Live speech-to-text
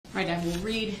All right, I will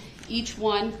read each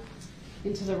one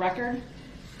into the record.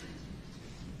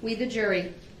 We, the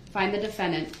jury, find the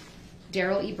defendant,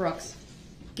 Darrell E. Brooks,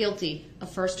 guilty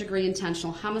of first-degree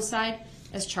intentional homicide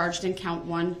as charged in count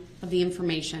 1 of the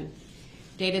information,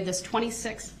 dated this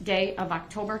 26th day of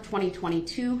October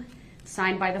 2022,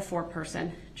 signed by the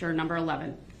foreperson, juror number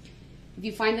 11. If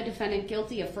you find the defendant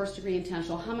guilty of first-degree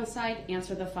intentional homicide,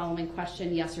 answer the following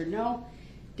question, yes or no.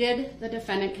 Did the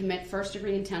defendant commit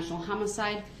first-degree intentional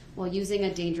homicide while using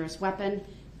a dangerous weapon?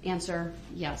 Answer,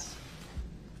 yes.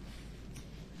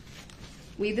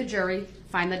 We, the jury,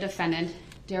 find the defendant,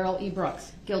 Darrell E.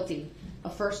 Brooks, guilty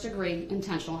of first-degree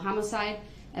intentional homicide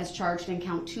as charged in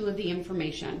count 2 of the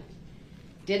information.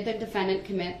 Did the defendant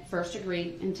commit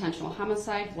first-degree intentional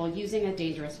homicide while using a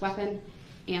dangerous weapon?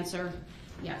 Answer,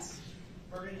 yes.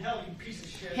 Burn in hell, you piece of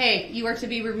shit. Hey, you are to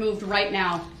be removed right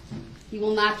now. You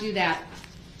will not do that.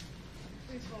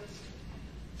 Please vote.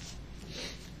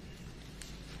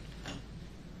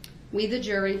 We, the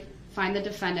jury, find the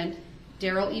defendant,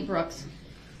 Darrell E. Brooks,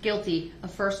 guilty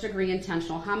of first-degree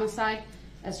intentional homicide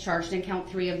as charged in count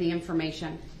 3 of the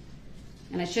information.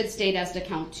 And I should state as to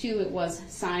count 2, it was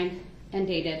signed and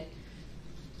dated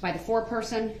by the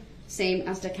foreperson, same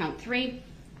as to count 3.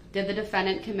 Did the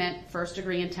defendant commit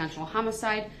first-degree intentional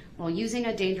homicide while using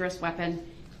a dangerous weapon?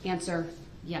 Answer,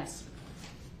 yes.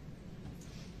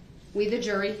 We, the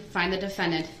jury, find the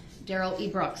defendant, Darrell E.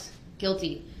 Brooks,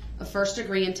 guilty of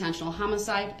first-degree intentional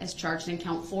homicide as charged in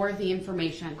count 4 of the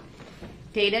information,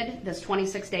 dated this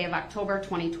 26th day of October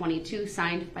 2022,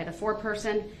 signed by the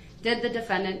foreperson. Did the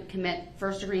defendant commit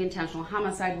first-degree intentional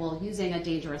homicide while using a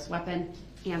dangerous weapon?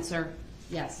 Answer,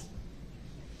 yes.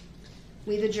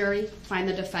 We, the jury, find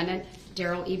the defendant,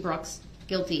 Darrell E. Brooks,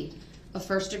 guilty of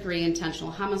first-degree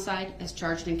intentional homicide as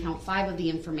charged in count 5 of the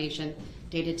information,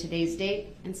 dated today's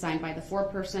date and signed by the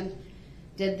foreperson.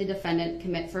 Did the defendant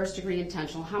commit first-degree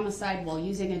intentional homicide while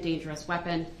using a dangerous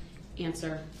weapon?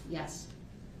 Answer, yes.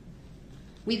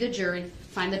 We, the jury,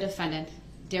 find the defendant,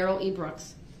 Darrell E.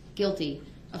 Brooks, guilty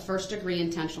of first-degree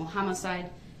intentional homicide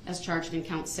as charged in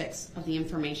count 6 of the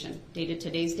information, dated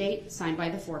today's date, signed by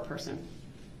the foreperson.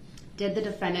 Did the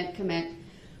defendant commit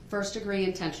first-degree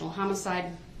intentional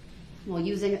homicide while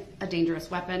using a dangerous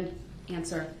weapon?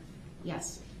 Answer,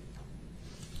 yes.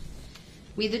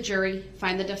 We, the jury,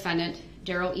 find the defendant,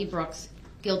 Darrell E. Brooks,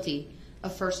 guilty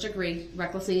of first-degree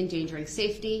recklessly endangering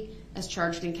safety as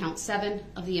charged in count 7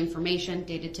 of the information,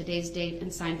 dated today's date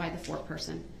and signed by the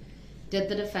foreperson. Did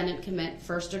the defendant commit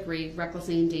first-degree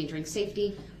recklessly endangering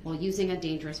safety while using a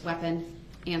dangerous weapon?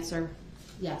 Answer,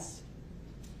 yes.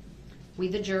 We,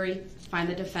 the jury, find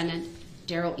the defendant,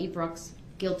 Darrell E. Brooks,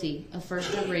 guilty of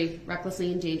first-degree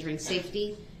recklessly endangering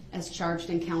safety as charged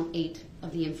in count 8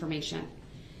 of the information,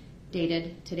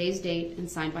 dated today's date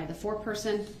and signed by the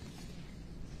foreperson.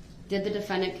 Did the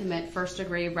defendant commit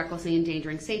first-degree recklessly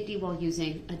endangering safety while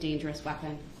using a dangerous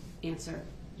weapon? Answer,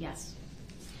 yes.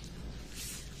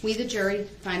 We, the jury,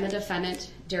 find the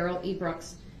defendant, Darrell E.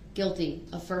 Brooks, guilty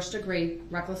of first-degree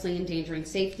recklessly endangering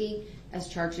safety as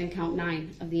charged in count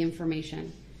 9 of the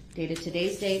information, dated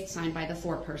today's date, signed by the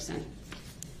foreperson.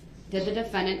 Did the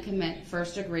defendant commit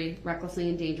first-degree recklessly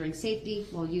endangering safety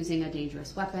while using a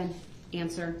dangerous weapon?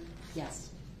 Answer, yes.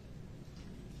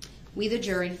 We, the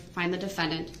jury, find the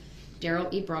defendant, Darrell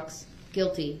E. Brooks,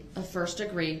 guilty of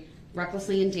first-degree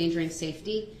recklessly endangering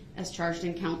safety as charged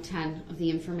in count 10 of the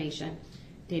information,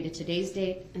 dated today's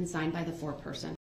date and signed by the foreperson.